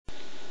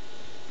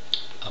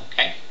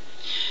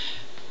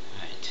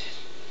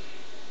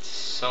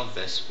solve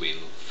this,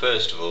 we'll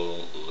first of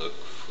all look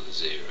for the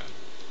 0.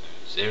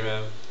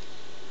 0,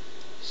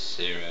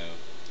 0,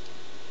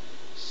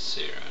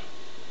 0.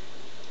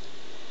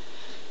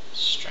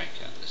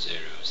 Strike out the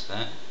zeros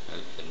there.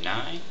 Over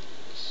 9,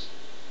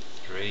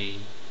 3,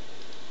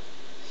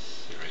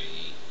 3,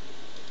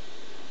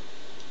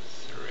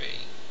 3.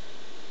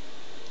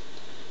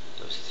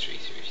 Those are 3,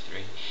 3,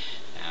 3.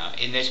 Now,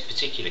 in this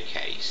particular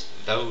case,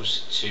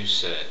 those two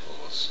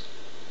circles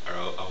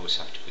always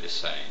have to be the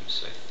same.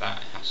 So if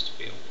that has to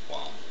be a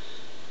 1,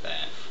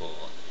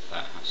 therefore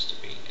that has to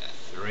be a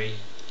 3, and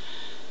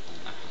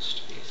that has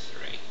to be a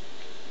 3.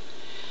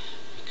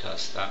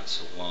 Because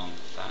that's a 1,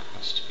 that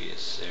has to be a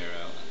 0,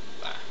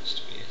 and that has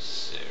to be a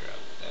 0.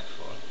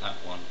 Therefore, that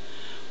one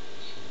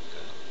we can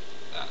go.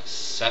 That's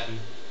 7 we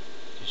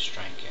can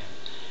strike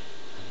out,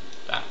 and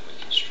that we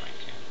can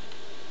strike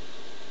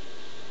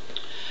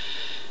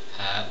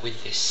out.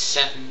 With this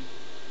 7,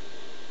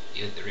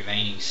 the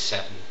remaining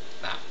 7,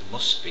 that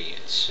must be a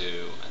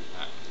 2, and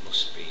that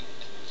must be a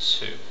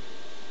 2.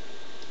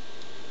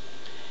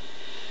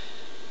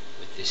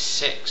 With this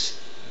 6,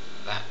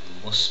 that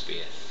must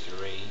be a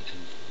 3,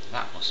 and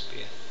that must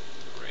be a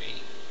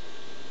 3.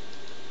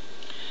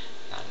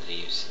 That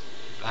leaves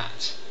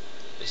that.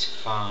 This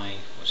 5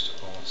 must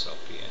also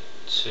be a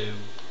 2,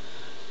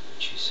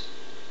 which is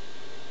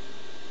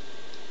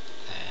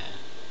there.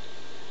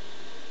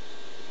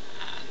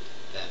 And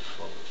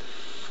therefore with the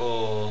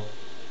 4,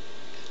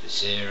 the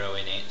 0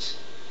 in it,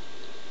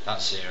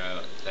 that's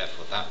 0,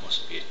 therefore that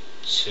must be a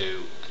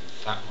 2, and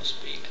that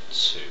must be a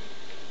 2.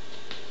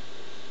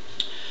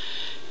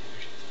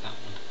 That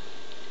one.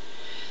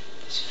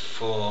 This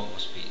 4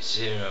 must be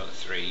 0,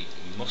 3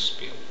 must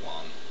be a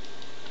 1.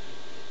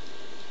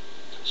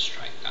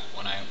 Strike that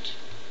one out.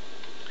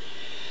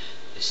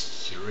 This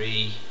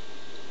 3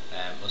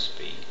 must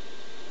be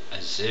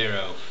a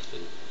 0 for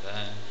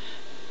there,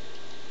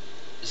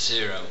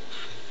 0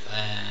 for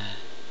there.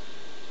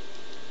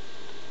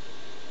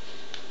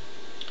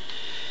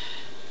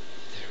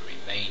 The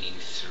remaining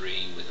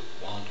 3 with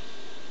a 1.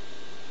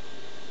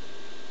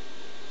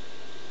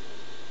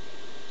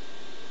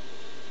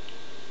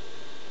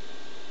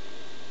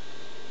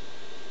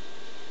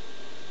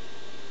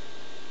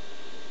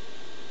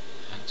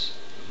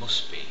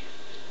 Must be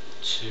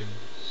 2, 0,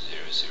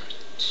 0,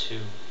 2.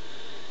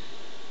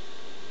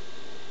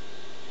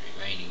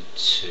 Remaining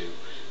 2,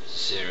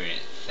 0 in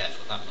it,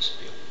 therefore that must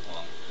be a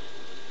 1.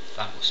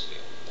 That must be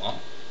a 1.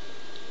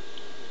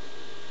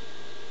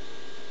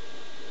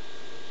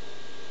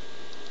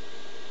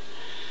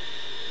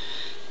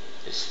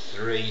 This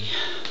 3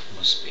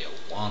 must be a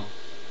 1.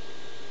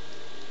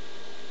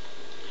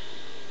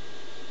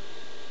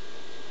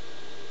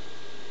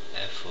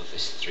 Therefore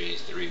this 3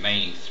 is, the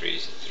remaining 3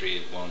 is a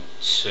 3, 1,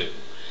 2.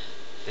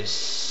 This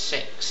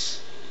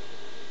 6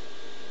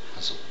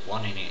 has a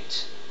 1 in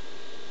it,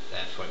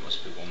 therefore it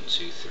must be 1,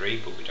 2, 3,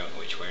 but we don't know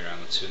which way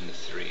around the 2 and the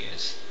 3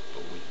 is.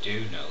 But we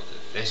do know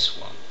that this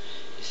one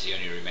is the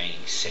only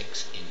remaining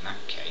 6 in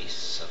that case,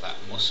 so that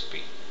must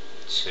be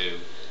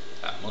 2,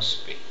 that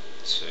must be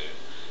 2,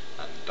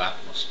 and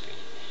that must be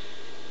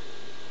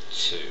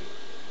 2.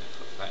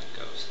 Therefore that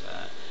goes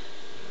there.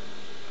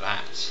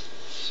 That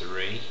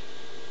 3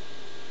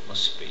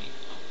 must be a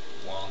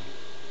 1.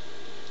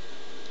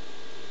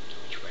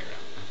 Which way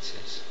around that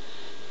is.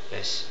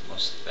 This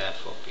must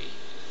therefore be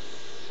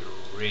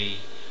 3,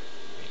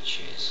 which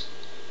is,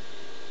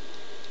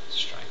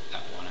 strike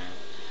that one out.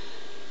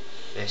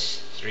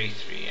 This 3,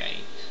 3,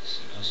 8,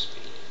 so it must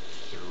be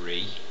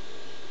 3,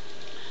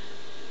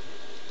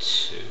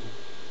 2.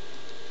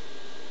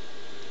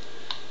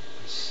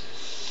 This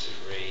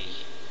 3,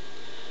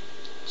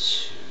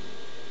 2.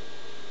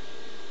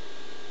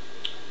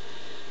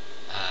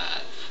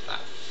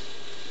 That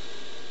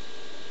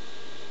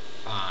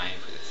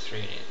 5 with a 3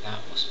 in it, that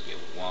must be a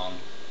 1.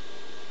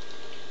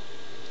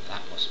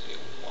 That must be a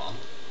 1.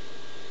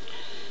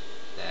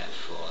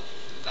 Therefore,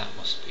 that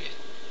must be a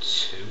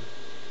 2.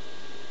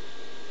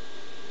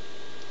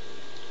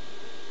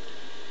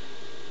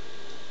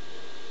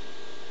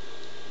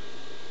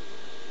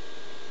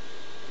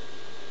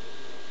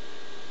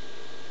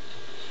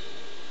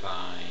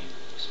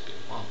 Must be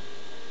 1.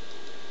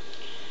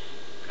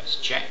 Press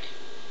check,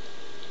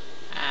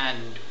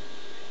 and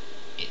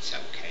it's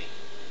okay.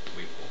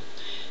 We will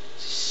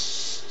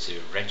to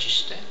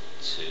register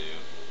to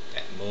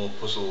get more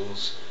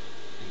puzzles,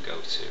 and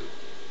go to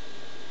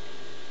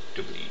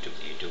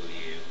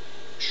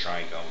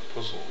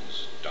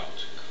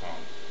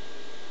www.trigonpuzzles.com.